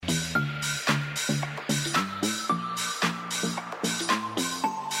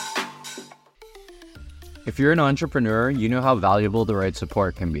If you're an entrepreneur, you know how valuable the right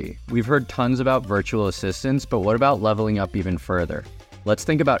support can be. We've heard tons about virtual assistants, but what about leveling up even further? Let's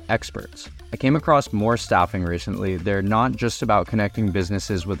think about experts. I came across More Staffing recently. They're not just about connecting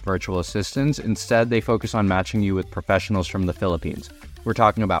businesses with virtual assistants. Instead, they focus on matching you with professionals from the Philippines. We're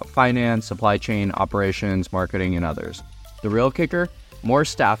talking about finance, supply chain, operations, marketing, and others. The real kicker? More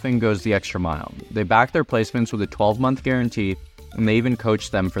Staffing goes the extra mile. They back their placements with a 12-month guarantee, and they even coach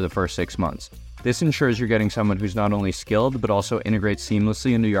them for the first 6 months. This ensures you're getting someone who's not only skilled, but also integrates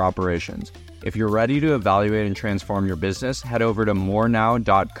seamlessly into your operations. If you're ready to evaluate and transform your business, head over to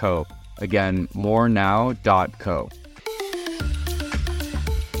morenow.co. Again, morenow.co.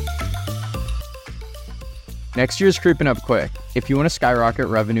 Next year's creeping up quick. If you want to skyrocket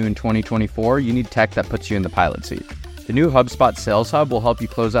revenue in 2024, you need tech that puts you in the pilot seat. The new HubSpot Sales Hub will help you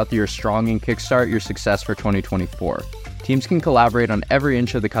close out the year strong and kickstart your success for 2024. Teams can collaborate on every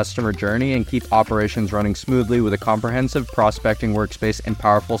inch of the customer journey and keep operations running smoothly with a comprehensive prospecting workspace and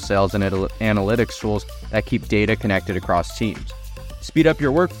powerful sales and analytics tools that keep data connected across teams. Speed up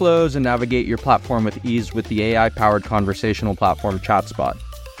your workflows and navigate your platform with ease with the AI-powered conversational platform ChatSpot.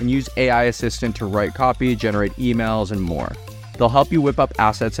 And use AI Assistant to write copy, generate emails, and more. They'll help you whip up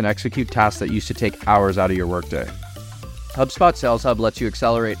assets and execute tasks that used to take hours out of your workday. HubSpot Sales Hub lets you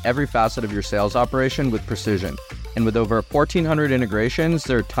accelerate every facet of your sales operation with precision. And with over 1,400 integrations,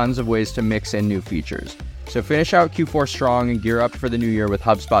 there are tons of ways to mix in new features. So finish out Q4 strong and gear up for the new year with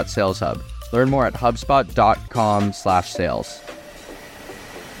HubSpot Sales Hub. Learn more at hubspot.com/sales.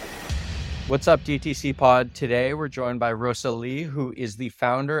 What's up, DTC Pod? Today, we're joined by Rosa Lee, who is the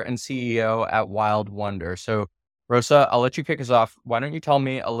founder and CEO at Wildwonder. So, Rosa, I'll let you kick us off. Why don't you tell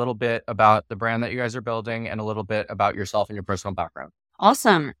me a little bit about the brand that you guys are building and a little bit about yourself and your personal background?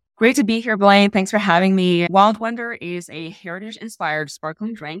 Awesome. Great to be here, Blaine. Thanks for having me. Wildwonder is a heritage-inspired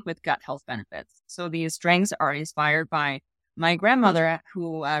sparkling drink with gut health benefits. So these drinks are inspired by my grandmother,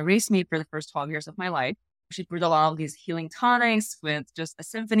 who raised me for the first 12 years of my life. She brewed a lot of these healing tonics with just a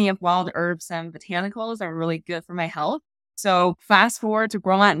symphony of wild herbs and botanicals that are really good for my health. So fast forward to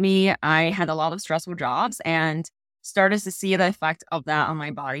grown at me, I had a lot of stressful jobs and started to see the effect of that on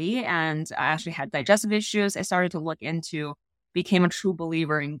my body. And I actually had digestive issues. I started to look into, became a true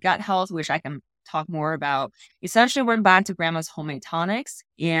believer in gut health, which I can talk more about. Essentially went back to grandma's homemade tonics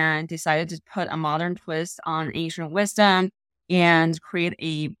and decided to put a modern twist on ancient wisdom and create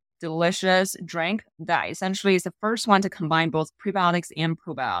a delicious drink that essentially is the first one to combine both prebiotics and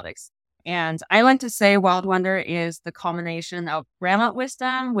probiotics. And I like to say Wildwonder is the combination of grandma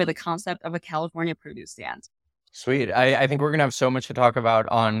wisdom with the concept of a California produce stand. Sweet. I think we're going to have so much to talk about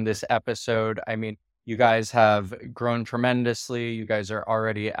on this episode. I mean, you guys have grown tremendously. You guys are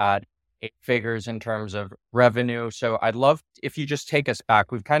already at 8 figures in terms of revenue. So I'd love if you just take us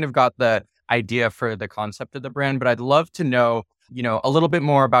back. We've kind of got the idea for the concept of the brand, but I'd love to know, a little bit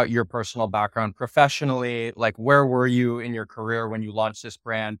more about your personal background professionally. Like, where were you in your career when you launched this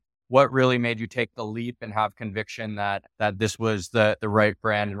brand? What really made you take the leap and have conviction that this was the right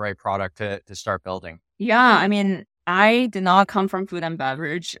brand and right product to start building? Yeah, I mean, I did not come from food and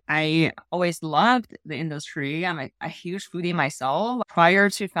beverage. I always loved the industry. I'm a huge foodie myself. Prior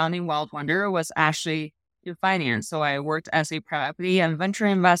to founding Wildwonder was actually in finance. So I worked as a private equity and venture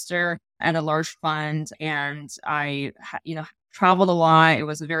investor at a large fund, and I, traveled a lot. It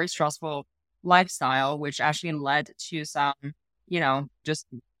was a very stressful lifestyle, which actually led to some, just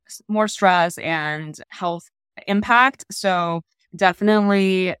more stress and health impact. So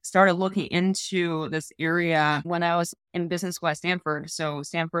definitely started looking into this area when I was in business school at Stanford. So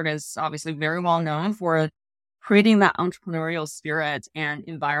Stanford is obviously very well known for creating that entrepreneurial spirit and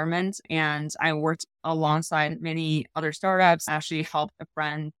environment. And I worked alongside many other startups, actually helped a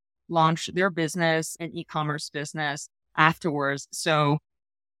friend launch their business, an e-commerce business afterwards. So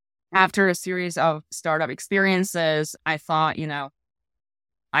after a series of startup experiences, I thought,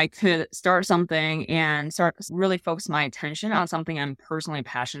 I could start something and start really focus my attention on something I'm personally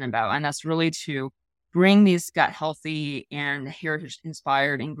passionate about. And that's really to bring these gut healthy and heritage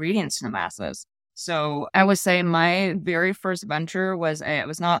inspired ingredients to the masses. So I would say my very first venture was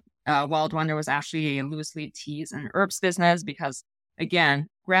not Wildwonder, was actually a loose leaf teas and herbs business because, again,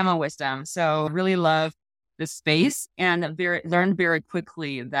 grandma wisdom. So really love the space and learned very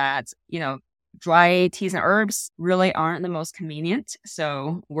quickly that, dry teas and herbs really aren't the most convenient.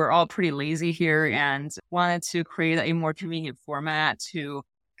 So we're all pretty lazy here and wanted to create a more convenient format to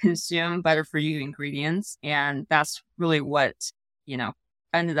consume better for you ingredients. And that's really what,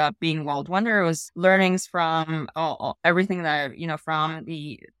 ended up being Wildwonder. It was learnings from everything that, from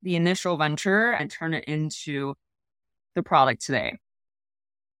the initial venture and turn it into the product today.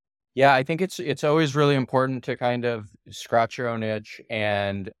 Yeah, I think it's always really important to kind of scratch your own itch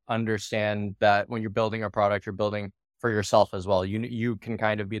and understand that when you're building a product, you're building for yourself as well. You can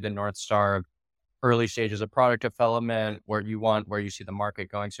kind of be the North Star of early stages of product development, where you see the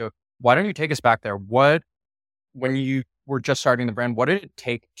market going. So why don't you take us back there? When you were just starting the brand, what did it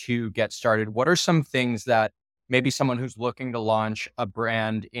take to get started? What are some things that maybe someone who's looking to launch a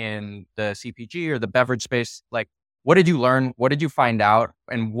brand in the CPG or the beverage space, like, what did you learn? What did you find out?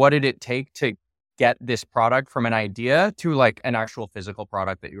 And what did it take to get this product from an idea to like an actual physical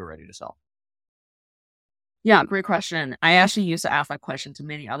product that you were ready to sell? Yeah, great question. I actually used to ask that question to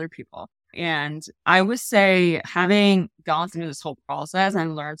many other people. And I would say having gone through this whole process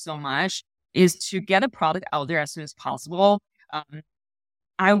and learned so much is to get a product out there as soon as possible. Um,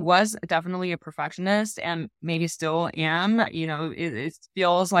 I was definitely a perfectionist and maybe still am. It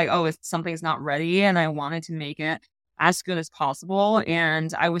feels like, oh, if something's not ready and I wanted to make it as good as possible.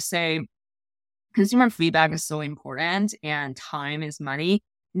 And I would say consumer feedback is so important and time is money.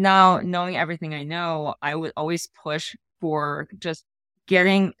 Now, knowing everything I know, I would always push for just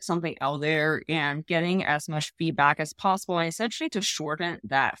getting something out there and getting as much feedback as possible and essentially to shorten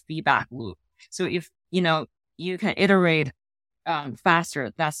that feedback loop. So if, you can iterate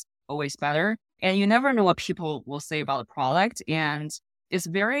faster, that's always better. And you never know what people will say about the product. And it's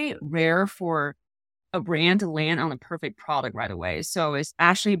very rare for a brand to land on a perfect product right away. So it's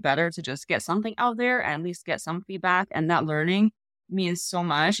actually better to just get something out there and at least get some feedback. And that learning means so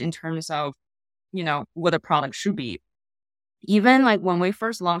much in terms of, what a product should be. Even like when we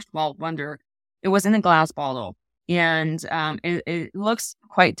first launched Wildwonder, it was in a glass bottle. And it looks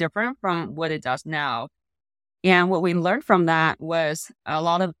quite different from what it does now. And what we learned from that was a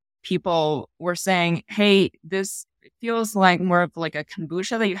lot of people were saying, hey, this feels like more of like a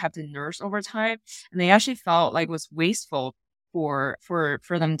kombucha that you have to nurse over time. And they actually felt like it was wasteful for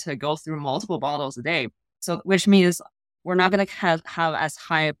them to go through multiple bottles a day. So which means we're not going to have as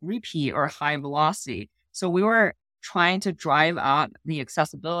high a repeat or high velocity. So we were trying to drive up the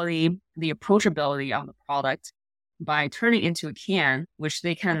accessibility, the approachability of the product by turning into a can, which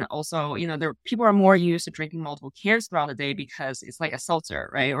they can also, people are more used to drinking multiple cans throughout the day because it's like a seltzer,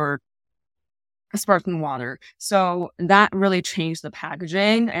 right? Or a sparkling water. So that really changed the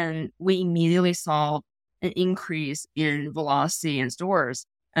packaging. And we immediately saw an increase in velocity in stores.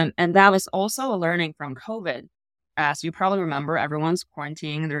 And that was also a learning from COVID. As you probably remember, everyone's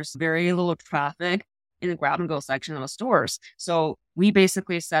quarantining. There's very little traffic in the grab and go section of the stores. So we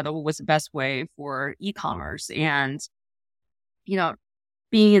basically said, what's the best way for e-commerce? And,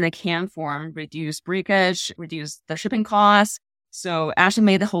 being in a can form, reduce breakage, reduce the shipping costs. So actually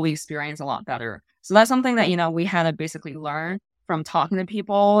made the whole experience a lot better. So that's something that, we had to basically learn from talking to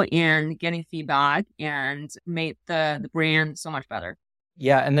people and getting feedback and made the brand so much better.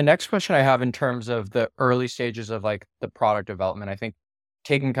 Yeah. And the next question I have in terms of the early stages of like the product development, I think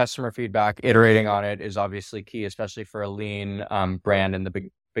taking customer feedback, iterating on it is obviously key, especially for a lean brand in the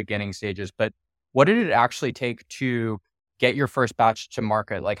beginning stages. But what did it actually take to get your first batch to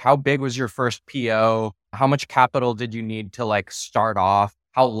market? Like, how big was your first PO? How much capital did you need to like start off?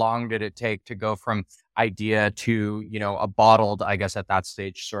 How long did it take to go from idea to, a bottled, I guess at that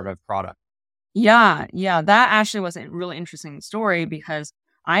stage, sort of product? Yeah. That actually was a really interesting story because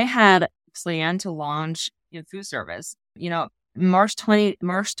I had planned to launch in food service. March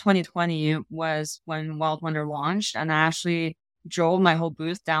 2020 was when Wildwonder launched, and I actually drove my whole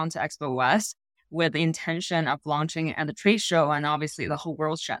booth down to Expo West with the intention of launching at the trade show, and obviously the whole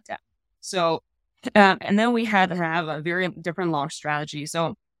world shut down. So, and then we had to have a very different launch strategy.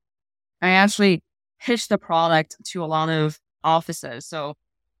 So I actually pitched the product to a lot of offices. So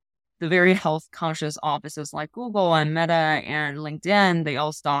the very health conscious offices like Google and Meta and LinkedIn, they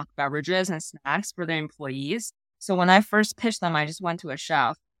all stock beverages and snacks for their employees. So when I first pitched them, I just went to a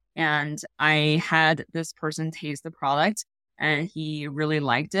chef and I had this person taste the product and he really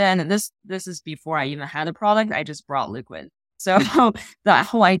liked it. And this is before I even had a product. I just brought liquid. So that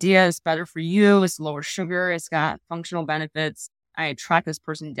whole idea is better for you. It's lower sugar. It's got functional benefits. I tracked this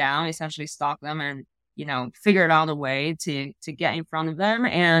person down, essentially stalked them and, figured out a way to get in front of them.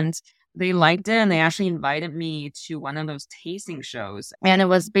 And they liked it. And they actually invited me to one of those tasting shows. And it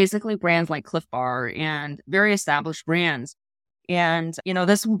was basically brands like Cliff Bar and very established brands. And,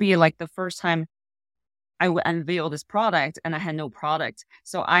 this will be like the first time I would unveil this product and I had no product.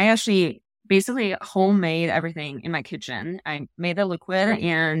 So I actually basically homemade everything in my kitchen. I made the liquid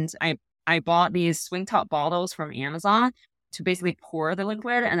and I bought these swing top bottles from Amazon to basically pour the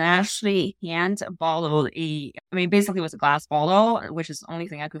liquid, and I actually hand bottled basically it was a glass bottle, which is the only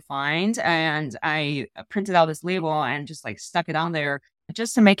thing I could find. And I printed out this label and just like stuck it on there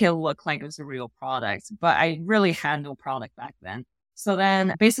just to make it look like it was a real product. But I really had no product back then. So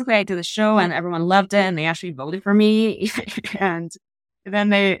then basically I did the show and everyone loved it and they actually voted for me. And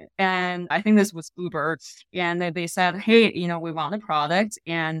and I think this was Uber, and they said, hey, we want the product.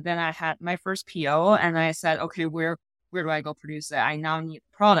 And then I had my first PO and I said, okay, where do I go produce it? I now need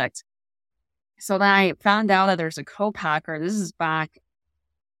the product. So then I found out that there's a co-packer. This is back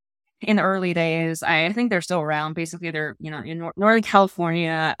in the early days. I think they're still around. Basically, they're, in Northern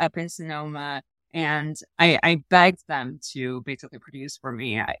California, up in Sonoma. And I begged them to basically produce for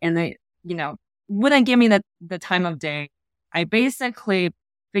me. And they, wouldn't give me the time of day. I basically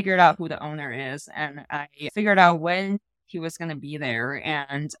figured out who the owner is and I figured out when he was going to be there,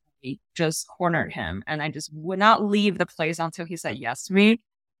 and I just cornered him and I just would not leave the place until he said yes to me.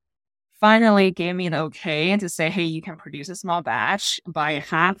 Finally gave me the okay to say, hey, you can produce a small batch, but I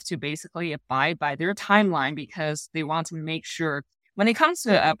have to basically abide by their timeline because they want to make sure when it comes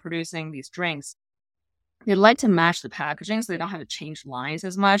to producing these drinks, they like to match the packaging so they don't have to change lines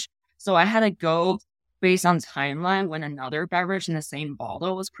as much. So I had to go based on timeline when another beverage in the same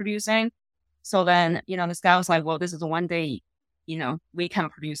bottle was producing. So then, this guy was like, well, this is the one day, we can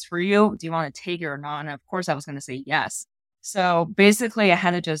produce for you. Do you want to take it or not? And of course I was going to say yes. So basically I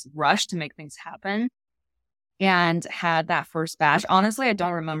had to just rush to make things happen and had that first batch. Honestly, I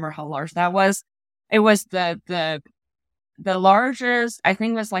don't remember how large that was. It was the largest, I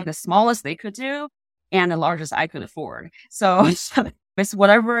think it was like the smallest they could do and the largest I could afford. So it's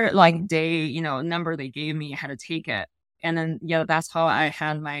whatever like day, number they gave me, I had to take it. And then, that's how I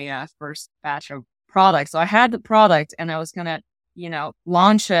had my first batch of products. So I had the product and I was going to,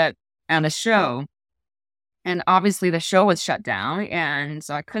 launch it at a show. And obviously the show was shut down. And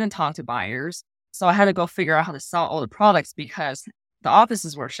so I couldn't talk to buyers. So I had to go figure out how to sell all the products because the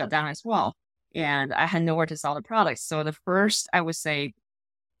offices were shut down as well. And I had nowhere to sell the products. So the first, I would say,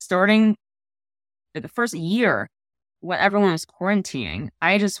 starting the first year, when everyone was quarantining,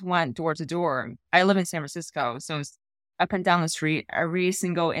 I just went door to door. I live in San Francisco, so it's up and down the street, every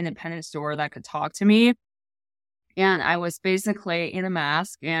single independent store that could talk to me. And I was basically in a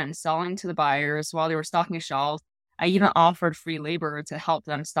mask and selling to the buyers while they were stocking shelves. I even offered free labor to help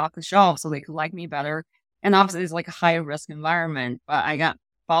them stock the shelves so they could like me better. And obviously it's like a high risk environment, but I got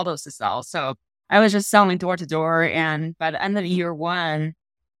bottles to sell. So I was just selling door to door. And by the end of year one,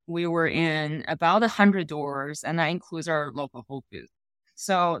 we were in about 100 doors, and that includes our local Whole Foods.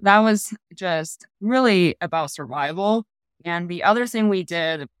 So that was just really about survival. And the other thing we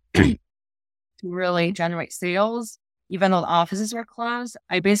did to really generate sales, even though the offices were closed,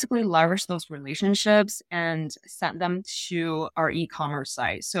 I basically leveraged those relationships and sent them to our e-commerce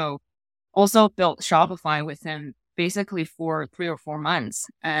site. So also built Shopify within basically for 3 or 4 months.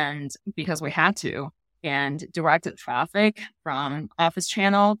 And because we had to, and directed traffic from office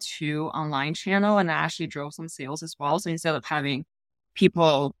channel to online channel, and actually drove some sales as well. So instead of having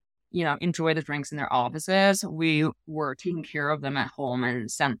people, enjoy the drinks in their offices, we were taking care of them at home and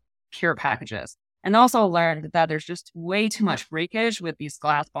sent care packages. And also learned that there's just way too much breakage with these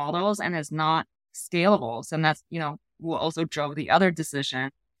glass bottles and it's not scalable. So that's, will also drove the other decision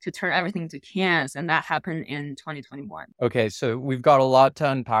to turn everything to cans. And that happened in 2021. Okay, so we've got a lot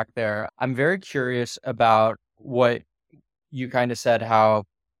to unpack there. I'm very curious about what you kind of said, how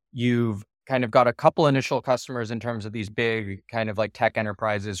you've kind of got a couple initial customers in terms of these big kind of like tech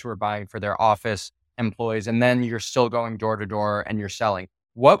enterprises who are buying for their office employees, and then you're still going door to door and you're selling.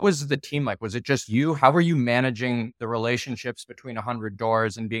 What was the team like? Was it just you? How were you managing the relationships between 100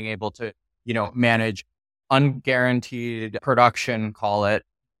 doors and being able to, manage unguaranteed production, call it,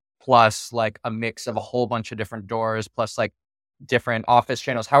 plus like a mix of a whole bunch of different doors, plus like different office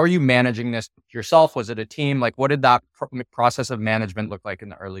channels? How are you managing this yourself? Was it a team? Like, what did that process of management look like in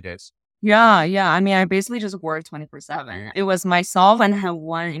the early days? Yeah. I mean, I basically just worked 24/7. It was myself and I had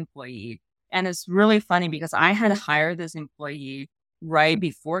one employee. And it's really funny because I had hired this employee right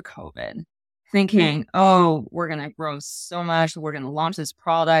before COVID, thinking, oh, we're going to grow so much. We're going to launch this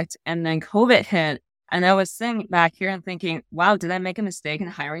product. And then COVID hit. And I was sitting back here and thinking, wow, did I make a mistake in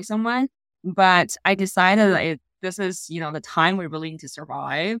hiring someone? But I decided that this is, the time we really need to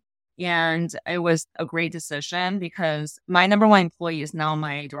survive. And it was a great decision because my number one employee is now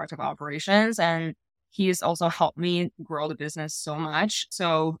my director of operations. And he's also helped me grow the business so much.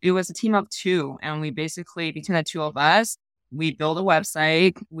 So it was a team of 2. And we basically, between the 2 of us, we built a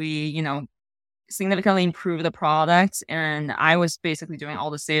website. We, significantly improved the product. And I was basically doing all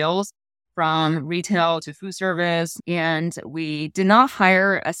the sales from retail to food service. And we did not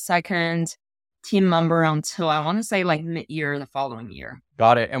hire a second team member until I want to say like mid-year the following year.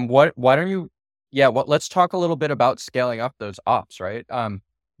 Got it. And why don't you Yeah, well, let's talk a little bit about scaling up those ops, right?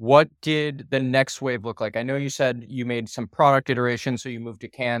 What did the next wave look like? I know you said you made some product iterations, so you moved to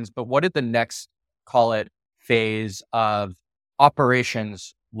cans, but what did the next, call it, phase of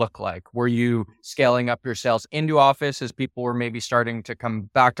operations look like? Were you scaling up your sales into office as people were maybe starting to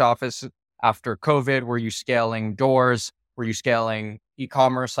come back to office after COVID? Were you scaling doors? Were you scaling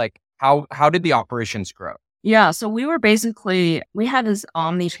e-commerce? Like how did the operations grow? Yeah, so we had this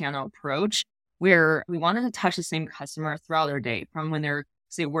omni-channel approach where we wanted to touch the same customer throughout their day, from when they're,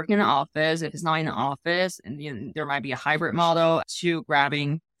 say, working in an office, if it's not in an office, and there might be a hybrid model, to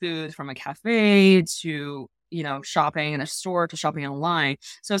grabbing food from a cafe, to, shopping in a store, to shopping online.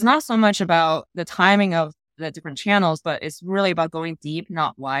 So it's not so much about the timing of the different channels, but it's really about going deep,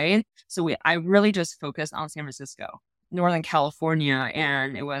 not wide. So I really just focused on San Francisco, Northern California,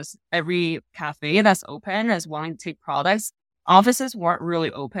 and it was every cafe that's open is willing to take products. Offices weren't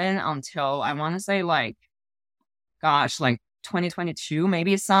really open until, I want to say, like 2022,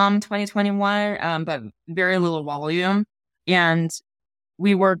 maybe some 2021, but very little volume. And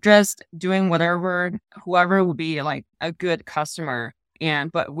we were just doing whoever would be like a good customer,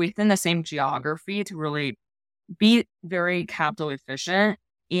 but within the same geography, to really be very capital efficient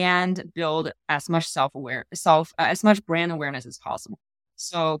and build as much as much brand awareness as possible.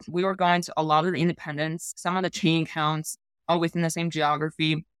 So we were going to a lot of the independents, some of the chain accounts, all within the same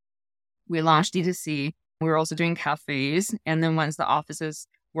geography. We launched D2C. We were also doing cafes. And then once the offices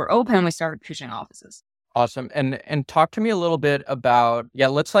were open, we started pitching offices. Awesome. And talk to me a little bit about, yeah,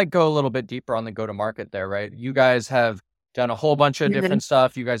 let's like go a little bit deeper on the go to market there, right? You guys have done a whole bunch of different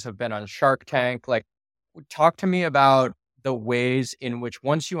stuff. You guys have been on Shark Tank. Like, talk to me about the ways in which,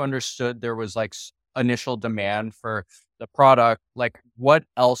 once you understood there was like initial demand for the product, like what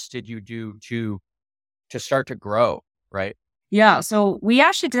else did you do to start to grow, right? Yeah, so we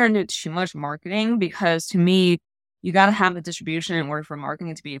actually didn't do too much marketing, because to me, you got to have the distribution in order for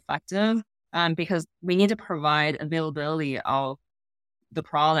marketing to be effective. Because we need to provide availability of the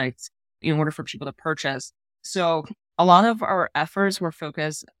product in order for people to purchase. So a lot of our efforts were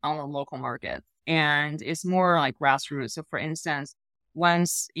focused on the local market, and it's more like grassroots. So for instance,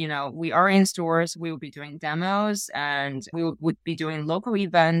 once, we are in stores, we will be doing demos, and we would be doing local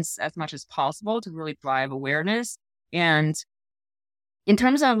events as much as possible to really drive awareness. And in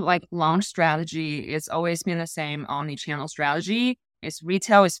terms of like launch strategy, it's always been the same omni-channel strategy. It's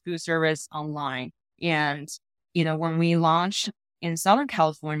retail, it's food service, online. And, when we launched in Southern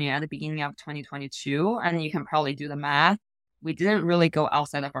California at the beginning of 2022, and you can probably do the math, we didn't really go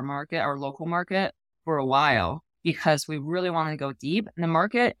outside of our local market, for a while, because we really wanted to go deep. And the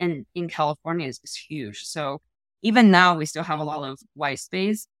market in California is huge. So even now, we still have a lot of white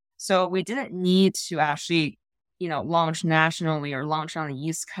space. So we didn't need to actually, launch nationally or launch on the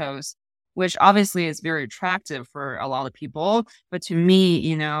East Coast, which obviously is very attractive for a lot of people. But to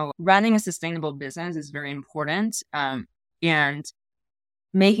me, running a sustainable business is very important. And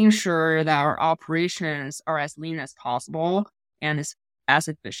making sure that our operations are as lean as possible and as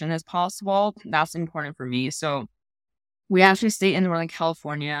efficient as possible, that's important for me. So we actually stayed in Northern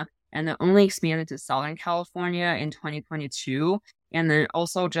California, and then only expanded to Southern California in 2022. And then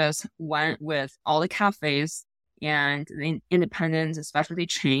also just went with all the cafes and the independents and specialty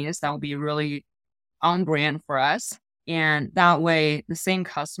chains that will be really on brand for us. And that way, the same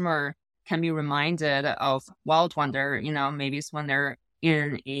customer can be reminded of Wildwonder, maybe it's when they're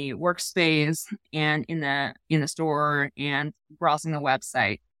in a workspace and in the store and browsing the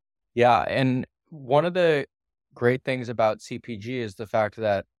website. Yeah. And one of the great things about CPG is the fact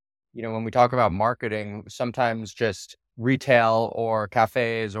that, when we talk about marketing, sometimes just retail or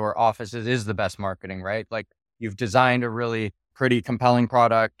cafes or offices is the best marketing, right? Like, you've designed a really pretty compelling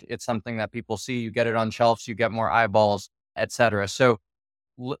product. It's something that people see, you get it on shelves, you get more eyeballs, etc. So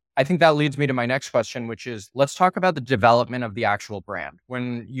I think that leads me to my next question, which is, let's talk about the development of the actual brand.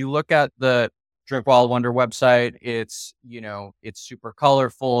 When you look at the Drink Wildwonder website, it's super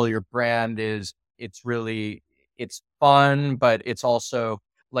colorful. Your brand it's fun, but it's also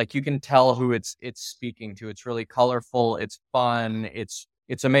like, you can tell who it's speaking to. It's really colorful. It's fun. It's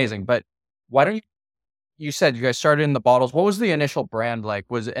amazing. But why don't you said you guys started in the bottles. What was the initial brand like?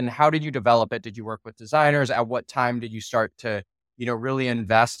 And how did you develop it? Did you work with designers? At what time did you start to, really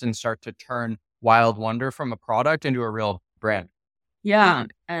invest and start to turn Wildwonder from a product into a real brand? Yeah,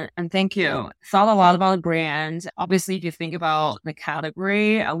 and thank you. Thought a lot about the brand. Obviously, if you think about the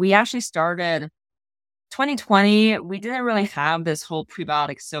category, we actually started 2020. We didn't really have this whole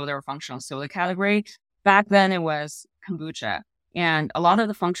prebiotic soda or functional soda category. Back then, it was kombucha. And a lot of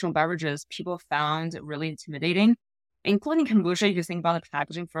the functional beverages people found really intimidating. including kombucha. If you think about the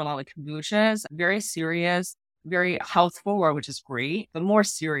packaging for a lot of kombuchas, very serious, very health forward, which is great, but more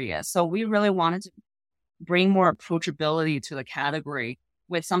serious. So we really wanted to bring more approachability to the category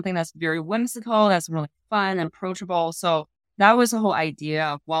with something that's very whimsical, that's really fun and approachable. So that was the whole idea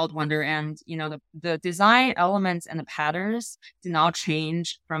of Wildwonder. And, the design elements and the patterns did not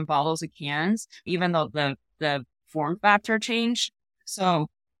change from bottles to cans, even though the form factor changed. So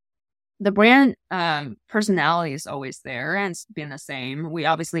the brand personality is always there and it's been the same. We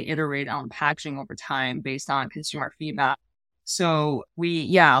obviously iterate on packaging over time based on consumer feedback. So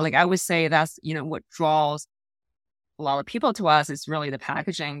I would say that's, what draws a lot of people to us is really the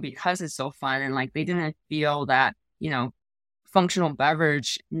packaging because it's so fun. And like, they didn't feel that, functional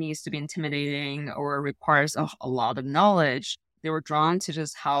beverage needs to be intimidating or requires a lot of knowledge. They were drawn to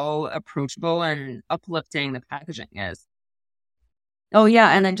just how approachable and uplifting the packaging is. Oh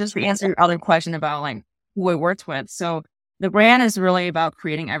yeah. And then just to answer your other question about like who we worked with. So the brand is really about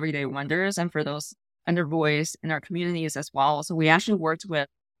creating everyday wonders and for those undervoiced in our communities as well. So we actually worked with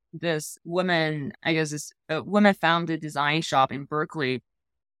this woman, this woman founded design shop in Berkeley,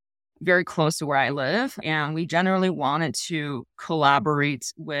 very close to where I live. And we generally wanted to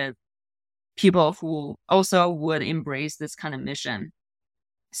collaborate with people who also would embrace this kind of mission.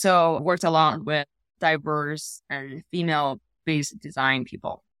 So worked a lot with diverse and female-based design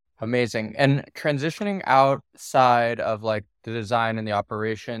people. Amazing. And transitioning outside of like the design and the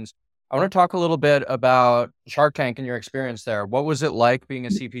operations, I want to talk a little bit about Shark Tank and your experience there. What was it like being a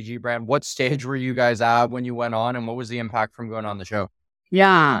CPG brand? What stage were you guys at when you went on, and what was the impact from going on the show?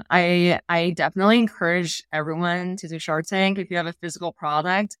 Yeah, I definitely encourage everyone to do Shark Tank. If you have a physical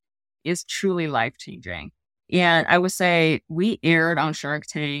product, it's truly life-changing. And I would say we aired on Shark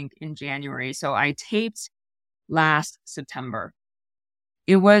Tank in January. So I taped last September.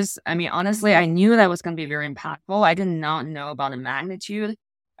 It was, honestly, I knew that was going to be very impactful. I did not know about the magnitude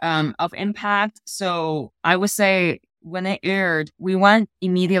of impact. So I would say when it aired, we went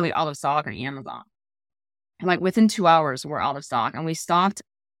immediately out of stock on Amazon. Like within 2 hours, we're out of stock and we stocked.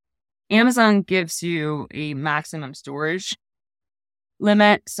 Amazon gives you a maximum storage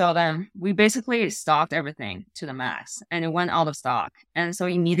limit. So then we basically stocked everything to the max and it went out of stock. And so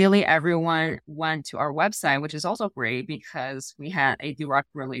immediately everyone went to our website, which is also great because we had a direct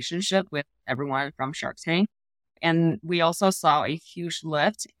relationship with everyone from Shark Tank. And we also saw a huge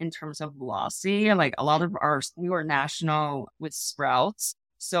lift in terms of velocity. Like a lot of we were national with Sprouts.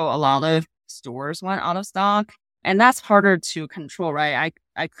 So a lot of stores went out of stock and that's harder to control, right?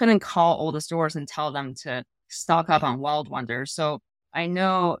 I couldn't call all the stores and tell them to stock up on Wildwonder. So I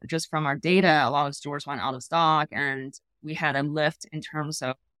know just from our data, a lot of stores went out of stock and we had a lift in terms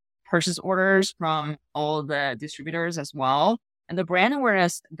of purchase orders from all the distributors as well. And the brand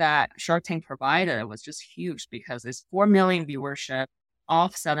awareness that Shark Tank provided was just huge because it's 4 million viewership. All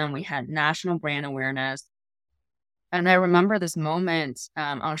of a sudden, we had national brand awareness. And I remember this moment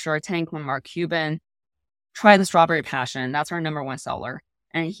on Shark Tank when Mark Cuban tried the Strawberry Passion. That's our number one seller.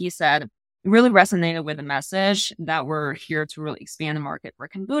 And he said, it really resonated with the message that we're here to really expand the market for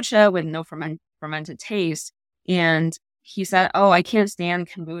kombucha with no fermented taste. And he said, oh, I can't stand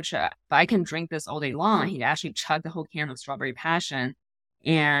kombucha, but I can drink this all day long. He actually chugged the whole can of Strawberry Passion.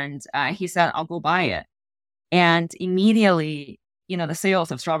 And he said, I'll go buy it. And immediately, the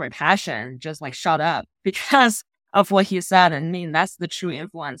sales of Strawberry Passion just like shot up because of what he said. And that's the true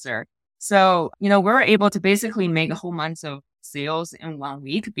influencer. So, we're able to basically make a whole month of sales in 1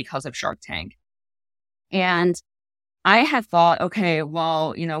 week because of Shark Tank. And I had thought, okay,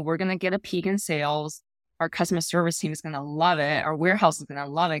 well, we're going to get a peak in sales. Our customer service team is going to love it. Our warehouse is going to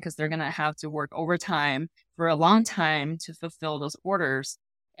love it because they're going to have to work overtime for a long time to fulfill those orders.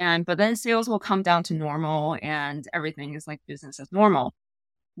 But then sales will come down to normal and everything is like business as normal.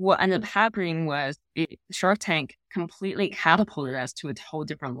 What ended up happening was Shark Tank completely catapulted us to a whole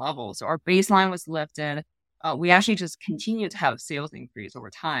different level. So our baseline was lifted. We actually just continued to have sales increase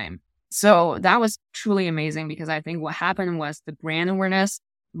over time. So that was truly amazing because I think what happened was the brand awareness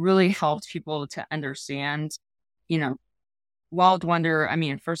really helped people to understand,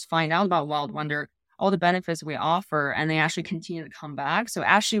 Wildwonder. First find out about Wildwonder, all the benefits we offer, and they actually continue to come back. So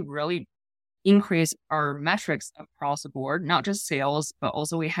actually really increase our metrics across the board, not just sales, but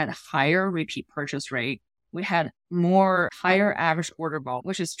also we had a higher repeat purchase rate. We had higher average order volume,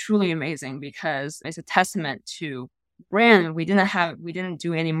 which is truly amazing because it's a testament to brand. We didn't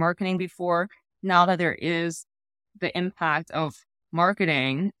do any marketing before. Now that there is the impact of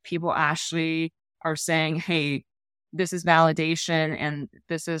marketing, people actually are saying, hey, this is validation and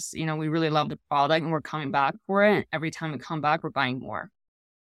this is, we really love the product and we're coming back for it. And every time we come back, we're buying more.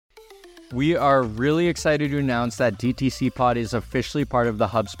 We are really excited to announce that DTC Pod is officially part of the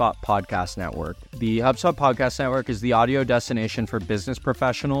HubSpot Podcast Network. The HubSpot Podcast Network is the audio destination for business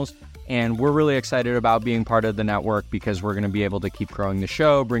professionals, and we're really excited about being part of the network because we're going to be able to keep growing the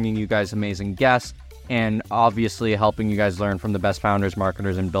show, bringing you guys amazing guests, and obviously helping you guys learn from the best founders,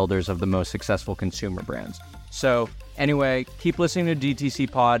 marketers, and builders of the most successful consumer brands. So anyway, keep listening to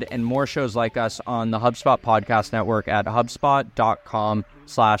DTC Pod and more shows like us on the HubSpot Podcast Network at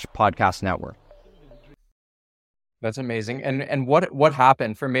hubspot.com/podcast network. That's amazing. And what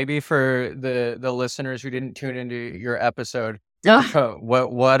happened for the listeners who didn't tune into your episode?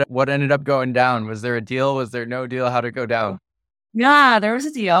 What ended up going down? Was there a deal? Was there no deal? How did it go down? Yeah, there was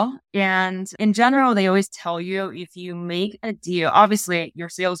a deal. And in general, they always tell you if you make a deal, obviously your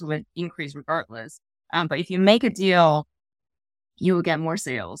sales would increase regardless. But if you make a deal, you will get more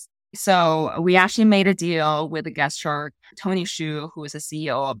sales. So we actually made a deal with a guest shark, Tony Xu, who is the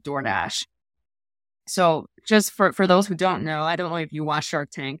CEO of DoorDash. So just for those who don't know, I don't know if you watch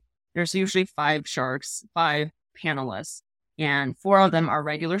Shark Tank, there's usually 5 sharks, 5 panelists. And 4 of them are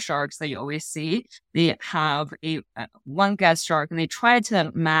regular sharks that you always see. They have one guest shark, and they try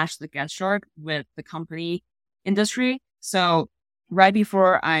to match the guest shark with the company industry. So right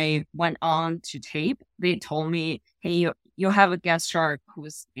before I went on to tape, they told me, hey, you'll have a guest shark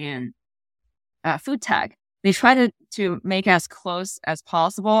who's in food tech. They try to make as close as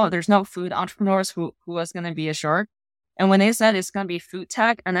possible. There's no food entrepreneurs who was going to be a shark. And when they said it's going to be food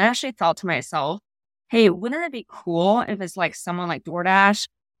tech, and I actually thought to myself, hey, wouldn't it be cool if it's like someone like DoorDash,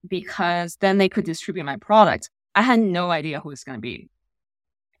 because then they could distribute my product. I had no idea who it's going to be.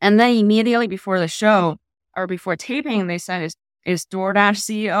 And then immediately before the show or before taping, they said, is DoorDash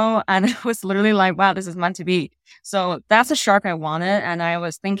CEO? And it was literally like, wow, this is meant to be. So that's a shark I wanted. And I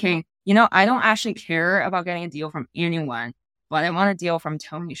was thinking, I don't actually care about getting a deal from anyone, but I want a deal from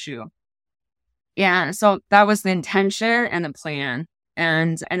Tony Xu. Yeah, so that was the intention and the plan.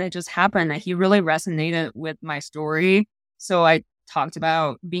 And it just happened that he really resonated with my story. So I talked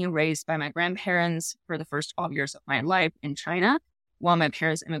about being raised by my grandparents for the first 12 years of my life in China while my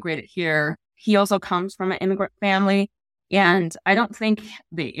parents immigrated here. He also comes from an immigrant family. And I don't think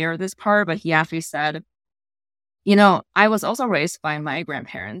they aired this part, but he actually said, I was also raised by my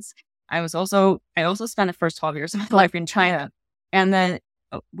grandparents. I also spent the first 12 years of my life in China. And then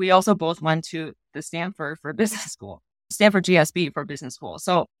we also both went to the Stanford GSB for business school.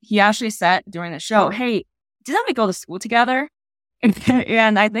 So he actually said during the show, hey, didn't we go to school together?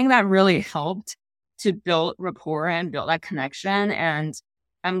 And I think that really helped to build rapport and build that connection. And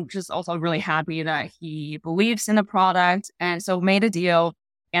I'm just also really happy that he believes in the product. And so made a deal,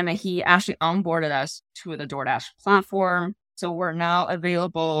 and that he actually onboarded us to the DoorDash platform. So we're now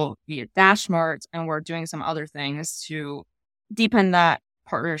available via DashMart, and we're doing some other things to deepen that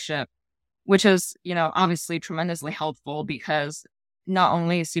partnership, which is, obviously tremendously helpful because not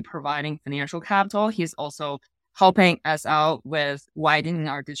only is he providing financial capital, he's also helping us out with widening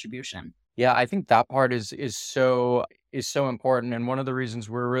our distribution. Yeah, I think that part is so important. And one of the reasons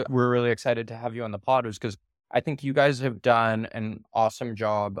we're really excited to have you on the pod is because I think you guys have done an awesome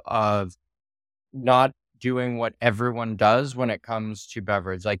job of not doing what everyone does when it comes to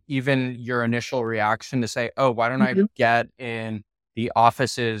beverage. Like even your initial reaction to say, oh, why don't I get in the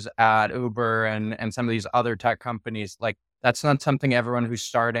offices at Uber and some of these other tech companies? Like that's not something everyone who's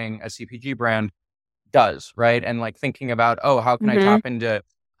starting a CPG brand does, right? And like thinking about, oh, how can I tap into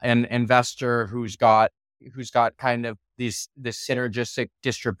an investor who's got kind of this synergistic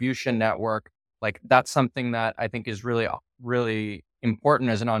distribution network? Like that's something that I think is really, really important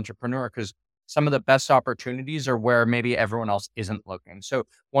as an entrepreneur, because some of the best opportunities are where maybe everyone else isn't looking. So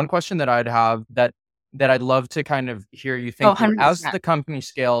one question that I'd have that I'd love to kind of hear you think through, as the company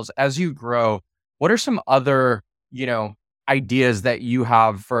scales, as you grow, what are some other, ideas that you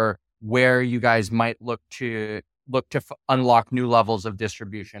have for where you guys might look to unlock new levels of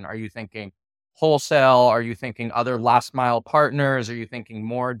distribution? Are you thinking wholesale? Are you thinking other last mile partners? Are you thinking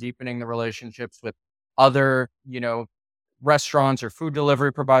more deepening the relationships with other, restaurants or food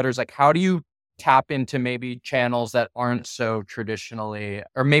delivery providers? Like how do you tap into maybe channels that aren't so traditionally,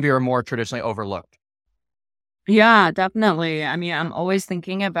 or maybe are more traditionally overlooked? Yeah, definitely. I mean, I'm always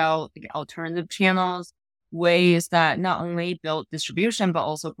thinking about alternative channels, ways that not only build distribution, but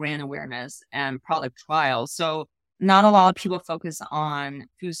also brand awareness and product trial. So not a lot of people focus on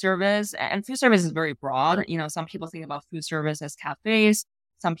food service, and food service is very broad. Some people think about food service as cafes.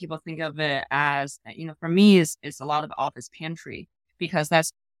 Some people think of it as, for me, it's a lot of office pantry, because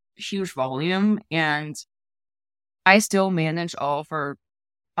that's huge volume. And I still manage all of our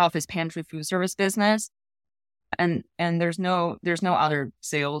office pantry food service business. And there's no other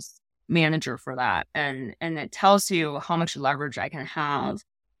sales manager for that. And it tells you how much leverage I can have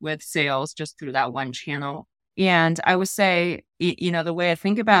with sales just through that one channel. And I would say, the way I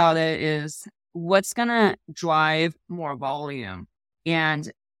think about it is what's going to drive more volume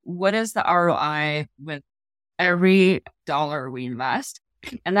and what is the ROI with every dollar we invest.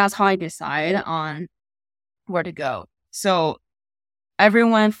 And that's how I decide on where to go. So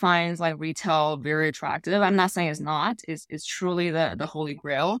everyone finds like retail very attractive. I'm not saying it's not. It's truly the holy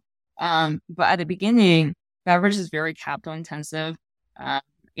grail. But at the beginning, beverage is very capital intensive,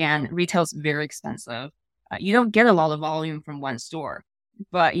 and retail is very expensive. You don't get a lot of volume from one store,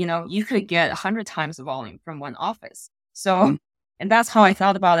 but you could get 100 times the volume from one office. So, and that's how I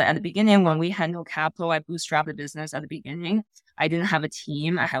thought about it at the beginning. When we had no capital, I bootstrapped the business at the beginning. I didn't have a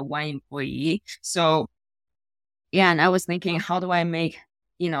team. I had one employee. So, yeah, and I was thinking, how do I make,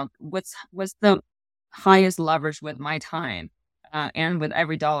 what's the highest leverage with my time? And with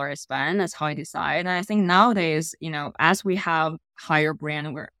every dollar I spend, that's how I decide. And I think nowadays, as we have higher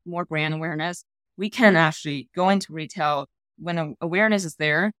more brand awareness, we can actually go into retail when awareness is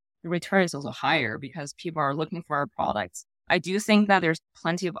there. The return is also higher because people are looking for our products. I do think that there's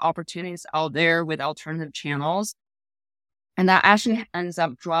plenty of opportunities out there with alternative channels, and that actually ends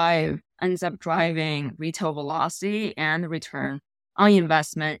up driving retail velocity and the return on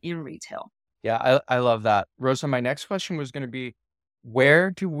investment in retail. Yeah, I love that. Rosa, my next question was going to be, where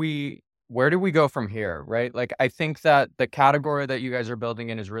do we go from here, right? Like, I think that the category that you guys are building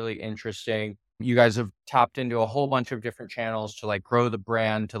in is really interesting. You guys have tapped into a whole bunch of different channels to like grow the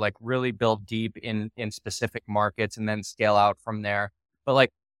brand, to like really build deep in specific markets and then scale out from there. But like,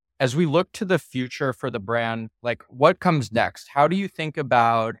 as we look to the future for the brand, like what comes next? How do you think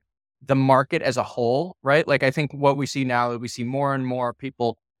about the market as a whole, right? Like, I think what we see now, we see more and more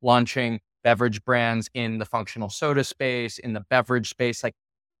people launching beverage brands in the functional soda space, in the beverage space. Like,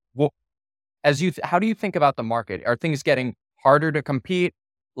 well, how do you think about the market? Are things getting harder to compete?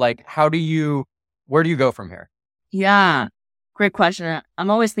 Like, where do you go from here? Yeah, great question. I'm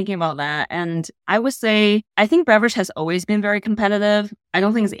always thinking about that. And I would say, I think beverage has always been very competitive. I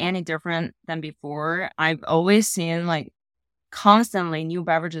don't think it's any different than before. I've always seen like constantly new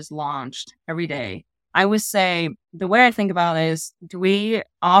beverages launched every day. I would say the way I think about it is, do we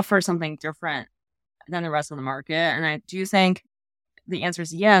offer something different than the rest of the market? And I do think the answer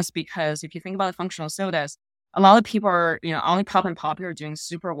is yes, because if you think about the functional sodas, a lot of people are, Olipop and Poppy are doing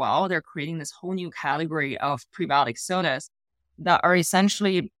super well. They're creating this whole new category of prebiotic sodas that are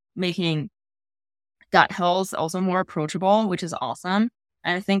essentially making gut health also more approachable, which is awesome.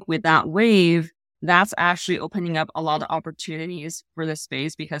 And I think with that wave, that's actually opening up a lot of opportunities for the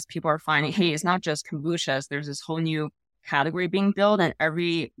space because people are finding, hey, it's not just kombuchas. There's this whole new category being built, and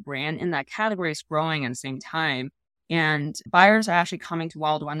every brand in that category is growing at the same time. And buyers are actually coming to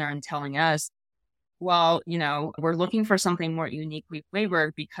Wildwonder and telling us, well, we're looking for something more uniquely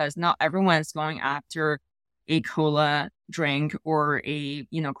flavored because not everyone's going after a cola drink or a,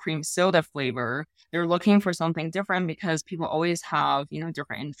 cream soda flavor. They're looking for something different because people always have,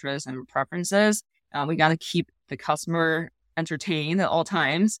 different interests and preferences. We got to keep the customer entertained at all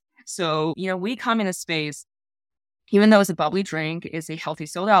times. So, we come in a space, even though it's a bubbly drink, it's a healthy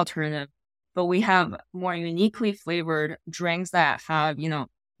soda alternative, but we have more uniquely flavored drinks that have,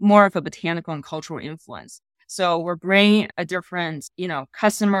 more of a botanical and cultural influence. So we're bringing a different,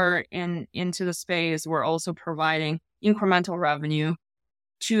 customer into the space. We're also providing incremental revenue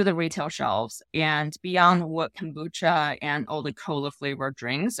to the retail shelves and beyond what kombucha and all the cola flavored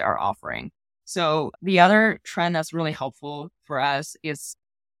drinks are offering. So the other trend that's really helpful for us is,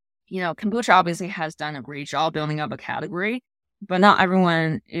 kombucha obviously has done a great job building up a category, but not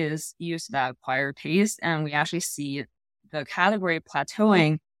everyone is used to that acquired taste. And we actually see the category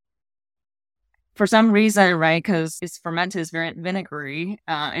plateauing for some reason, right? Because it's fermented, it's very vinegary,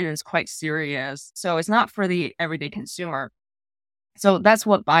 and it's quite serious. So it's not for the everyday consumer. So that's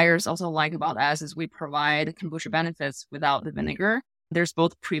what buyers also like about us is we provide kombucha benefits without the vinegar. There's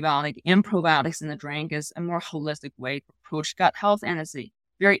both prebiotic and probiotics in the drink. It's a more holistic way to approach gut health, and it's a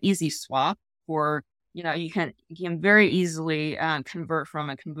very easy swap for, you can very easily convert from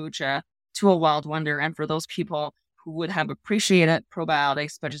a kombucha to a Wildwonder. And for those people who would have appreciated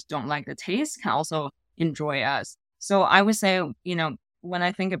probiotics but just don't like the taste can also enjoy us. So I would say, when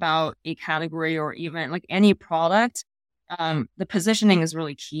I think about a category or even like any product, the positioning is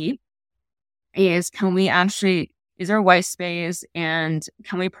really key. Is there a white space, and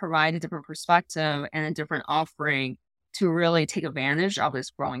can we provide a different perspective and a different offering to really take advantage of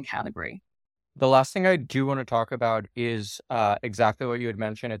this growing category? The last thing I do want to talk about is exactly what you had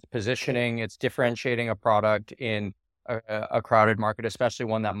mentioned. It's positioning, it's differentiating a product in a crowded market, especially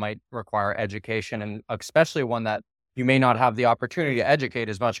one that might require education, and especially one that you may not have the opportunity to educate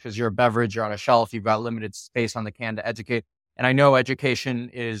as much because you're a beverage, you're on a shelf, you've got limited space on the can to educate. And I know education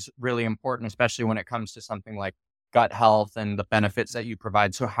is really important, especially when it comes to something like gut health and the benefits that you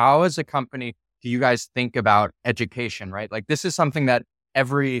provide. So how, as a company, do you guys think about education, right? Like, this is something that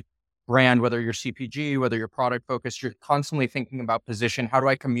every brand, whether you're CPG, whether you're product focused, you're constantly thinking about position. How do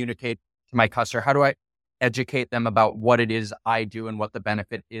I communicate to my customer? How do I educate them about what it is I do and what the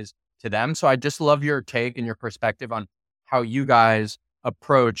benefit is to them? So I just love your take and your perspective on how you guys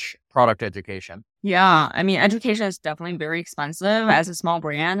approach product education. Yeah, I mean, education is definitely very expensive. As a small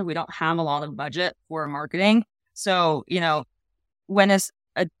brand, we don't have a lot of budget for marketing. So, when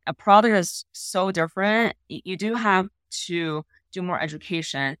a product is so different, you do have to do more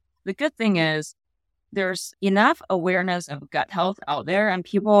education. The good thing is there's enough awareness of gut health out there, and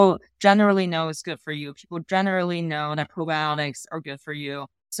people generally know it's good for you. People generally know that probiotics are good for you.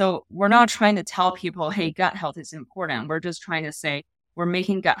 So we're not trying to tell people, hey, gut health is important. We're just trying to say we're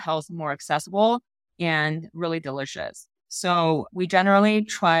making gut health more accessible and really delicious. So we generally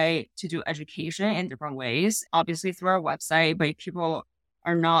try to do education in different ways, obviously through our website, but if people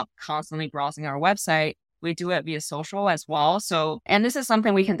are not constantly browsing our website, we do it via social as well. So, and this is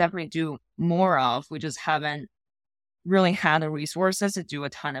something we can definitely do more of. We just haven't really had the resources to do a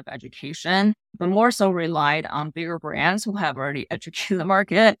ton of education, but more so relied on bigger brands who have already educated the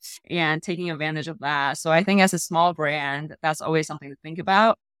market and taking advantage of that. So I think as a small brand, that's always something to think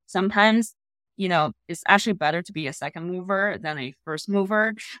about. Sometimes, it's actually better to be a second mover than a first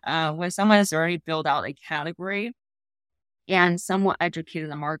mover. When someone has already built out a category and somewhat educated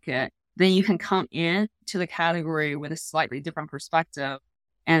the market, then you can come in to the category with a slightly different perspective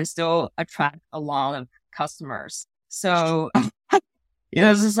and still attract a lot of customers. So,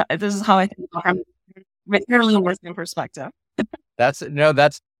 this is how I think about it from a marketing perspective. That's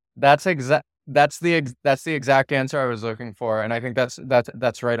the exact answer I was looking for, and I think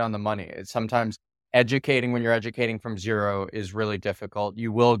that's right on the money. It's sometimes educating when you're educating from zero is really difficult.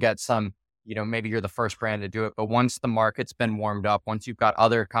 You will get some, maybe you're the first brand to do it, but once the market's been warmed up, once you've got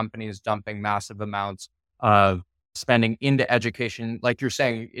other companies dumping massive amounts of spending into education, like you're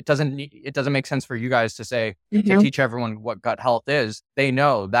saying, it doesn't make sense for you guys to say, to teach everyone what gut health is. They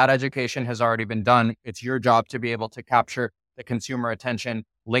know that education has already been done. It's your job to be able to capture the consumer attention,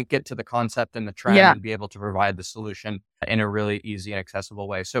 link it to the concept and the trend, and be able to provide the solution in a really easy and accessible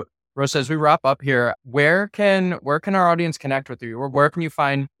way. So Rosa, as we wrap up here, where can our audience connect with you? Or where can we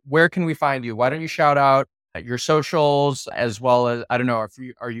find you? Why don't you shout out your socials, as well as, I don't know,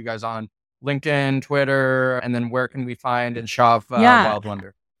 are you guys on LinkedIn, Twitter, and then where can we find and shop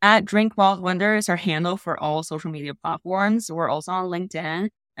Wildwonder? At Drink Wildwonder is our handle for all social media platforms. We're also on LinkedIn,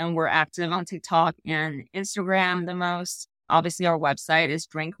 and we're active on TikTok and Instagram the most. Obviously, our website is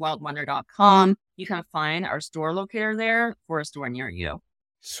drinkwildwonder.com. You can find our store locator there for a store near you.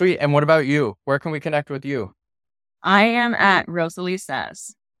 Sweet. And what about you? Where can we connect with you? I am at Rosa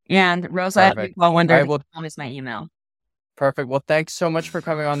Says, and Rosa at drinkwildwonder.com is my email. Perfect. Well, thanks so much for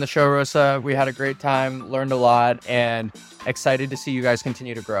coming on the show, Rosa. We had a great time, learned a lot, and excited to see you guys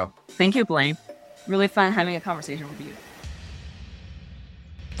continue to grow. Thank you, Blaine. Really fun having a conversation with you.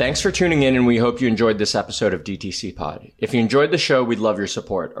 Thanks for tuning in, and we hope you enjoyed this episode of DTC Pod. If you enjoyed the show, we'd love your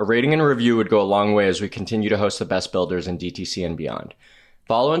support. A rating and a review would go a long way as we continue to host the best builders in DTC and beyond.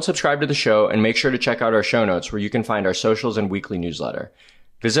 Follow and subscribe to the show, and make sure to check out our show notes where you can find our socials and weekly newsletter.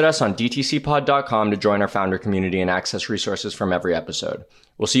 Visit us on dtcpod.com to join our founder community and access resources from every episode.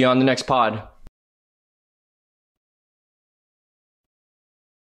 We'll see you on the next pod.